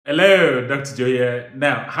Hello, Dr. Joe here.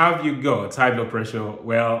 Now, have you got high blood pressure?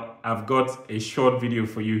 Well, I've got a short video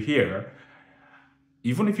for you here.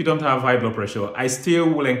 Even if you don't have high blood pressure, I still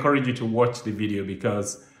will encourage you to watch the video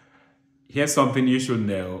because here's something you should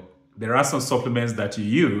know. There are some supplements that you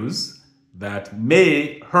use that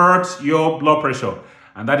may hurt your blood pressure.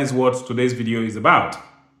 And that is what today's video is about.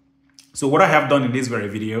 So what I have done in this very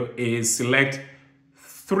video is select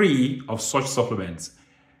 3 of such supplements.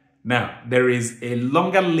 Now, there is a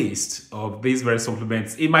longer list of these very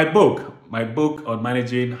supplements in my book on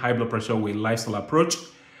managing high blood pressure with lifestyle approach.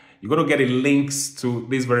 You're going to get a links to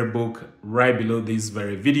this very book right below this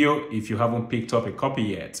very video if you haven't picked up a copy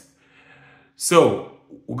yet. So,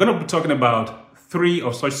 we're going to be talking about 3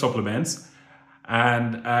 of such supplements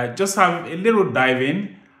and just have a little dive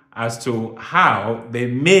in as to how they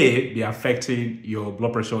may be affecting your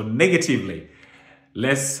blood pressure negatively.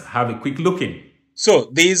 Let's have a quick look in.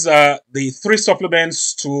 So these are the 3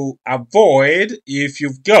 supplements to avoid if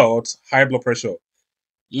you've got high blood pressure.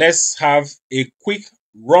 Let's have a quick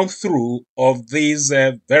run through of these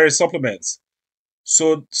very supplements.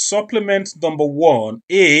 So supplement number 1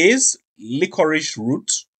 is licorice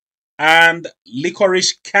root and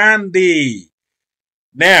licorice candy.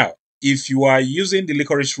 Now, if you are using the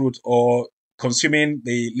licorice root or consuming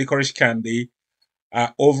the licorice candy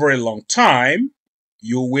over a long time,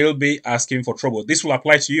 you will be asking for trouble. This will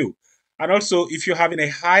apply to you. And also, if you're having a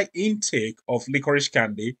high intake of licorice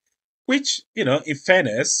candy, which, in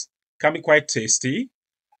fairness, can be quite tasty,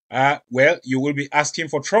 well, you will be asking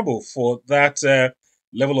for trouble for that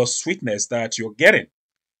level of sweetness that you're getting.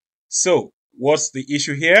 So, what's the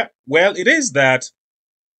issue here? Well, it is that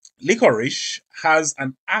licorice has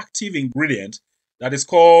an active ingredient that is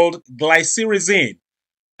called glycyrrhizin.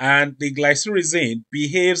 And the glycyrrhizin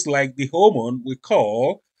behaves like the hormone we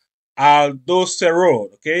call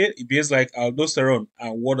aldosterone. Okay, it behaves like aldosterone.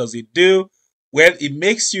 And what does it do? Well, it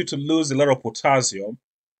makes you to lose a lot of potassium,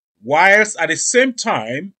 whilst at the same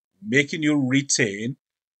time making you retain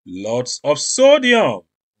lots of sodium.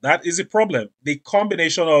 That is the problem. The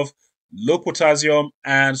combination of low potassium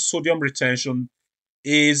and sodium retention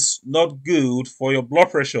is not good for your blood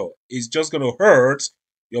pressure. It's just going to hurt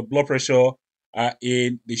your blood pressure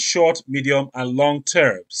in the short, medium, and long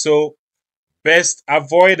term. So, best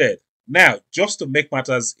avoided. Now, just to make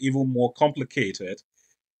matters even more complicated,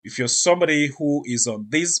 if you're somebody who is on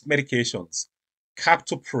these medications,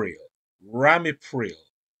 captopril, ramipril,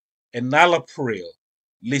 enalapril,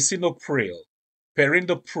 lisinopril,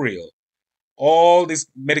 perindopril, all these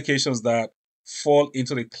medications that fall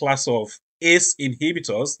into the class of ACE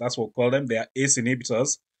inhibitors, that's what we call them, they are ACE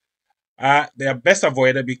inhibitors, they are best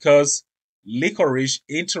avoided because licorice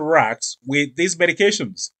interacts with these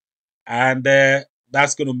medications. And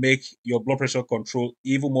that's going to make your blood pressure control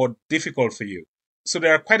even more difficult for you. So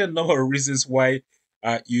there are quite a number of reasons why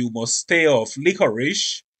you must stay off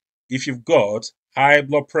licorice if you've got high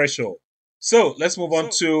blood pressure. So let's move on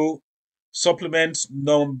to supplement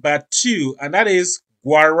number 2, and that is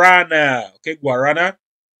guarana. Okay, guarana.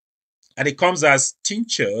 And it comes as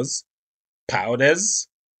tinctures, powders,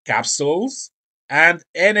 capsules, and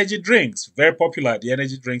energy drinks. Very popular. The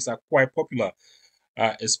energy drinks are quite popular,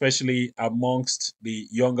 especially amongst the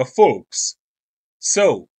younger folks.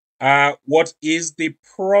 So, what is the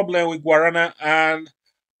problem with guarana and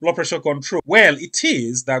blood pressure control? Well, it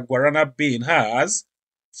is that guarana bean has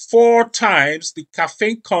 4 times the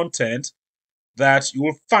caffeine content that you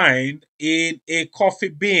will find in a coffee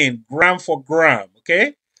bean, gram for gram.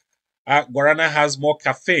 Okay, guarana has more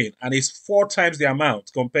caffeine and is 4 times the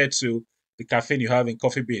amount compared to the caffeine you have in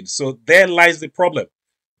coffee beans. So there lies the problem,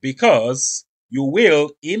 because you will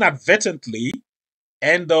inadvertently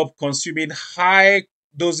end up consuming high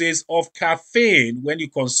doses of caffeine when you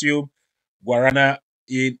consume guarana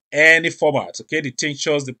in any format. Okay, the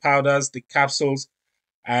tinctures, the powders, the capsules,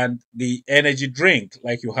 and the energy drink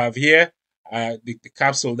like you have here, the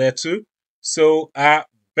capsule there too. So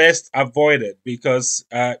best avoided, because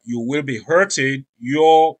you will be hurting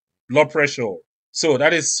your blood pressure. So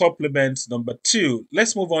that is supplement number 2.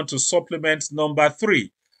 Let's move on to supplement number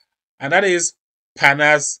 3, and that is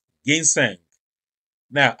Panas ginseng.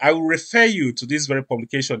 Now, I will refer you to this very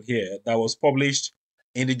publication here that was published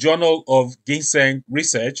in the Journal of Ginseng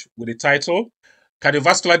Research with the title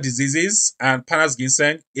Cardiovascular Diseases and Panas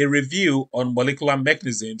Ginseng, a review on molecular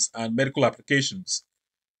mechanisms and medical applications.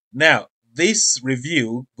 Now, this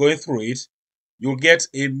review, going through it, you'll get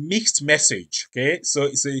a mixed message. Okay, so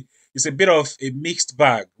it's a bit of a mixed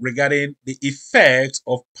bag regarding the effect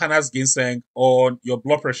of Panas Ginseng on your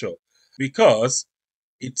blood pressure, because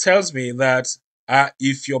it tells me that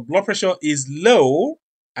if your blood pressure is low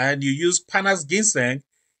and you use Panas Ginseng,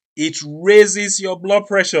 it raises your blood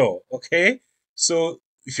pressure. Okay, so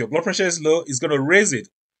if your blood pressure is low, it's going to raise it.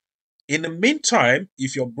 In the meantime,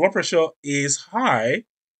 if your blood pressure is high,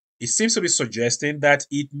 it seems to be suggesting that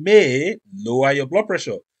it may lower your blood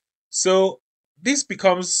pressure. So this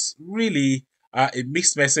becomes really a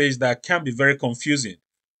mixed message that can be very confusing.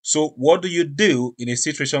 So what do you do in a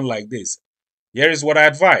situation like this? Here is what I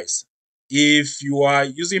advise. If you are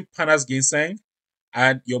using Panas ginseng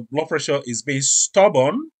and your blood pressure is being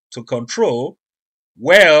stubborn to control,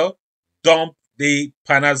 well, dump the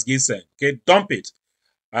Panas ginseng. Okay, dump it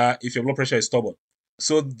if your blood pressure is stubborn.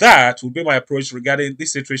 So that would be my approach regarding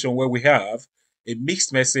this situation where we have a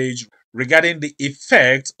mixed message regarding the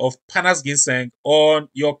effect of Panas ginseng on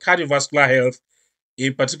your cardiovascular health,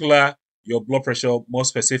 in particular your blood pressure more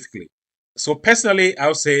specifically. So personally, I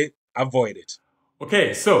would say avoid it.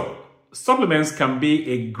 Okay, so supplements can be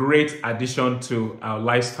a great addition to our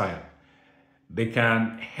lifestyle. They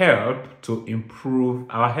can help to improve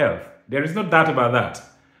our health. There is no doubt about that.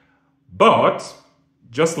 But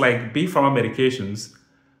just like big pharma medications,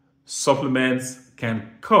 supplements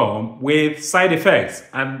can come with side effects.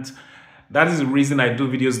 And that is the reason I do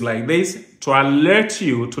videos like this, to alert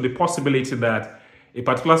you to the possibility that a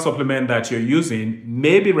particular supplement that you're using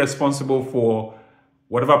may be responsible for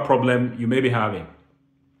whatever problem you may be having.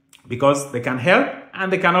 Because they can help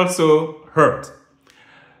and they can also hurt.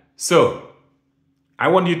 So I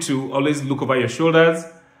want you to always look over your shoulders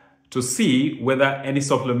to see whether any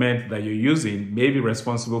supplement that you're using may be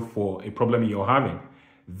responsible for a problem you're having.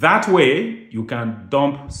 That way, you can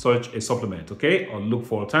dump such a supplement, okay? Or look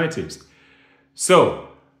for alternatives. So,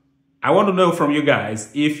 I want to know from you guys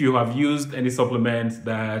if you have used any supplement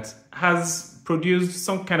that has produced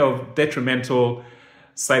some kind of detrimental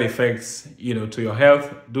side effects, to your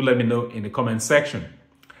health. Do let me know in the comment section.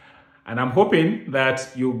 And I'm hoping that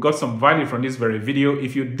you got some value from this very video.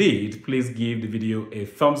 If you did, please give the video a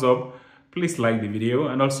thumbs up. Please like the video,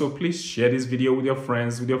 and also please share this video with your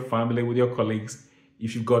friends, with your family, with your colleagues.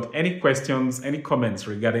 If you've got any questions, any comments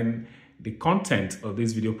regarding the content of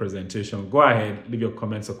this video presentation, go ahead, leave your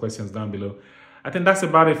comments or questions down below. I think that's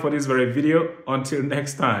about it for this very video. Until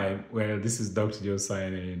next time, well, this is Dr. Joe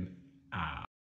signing in.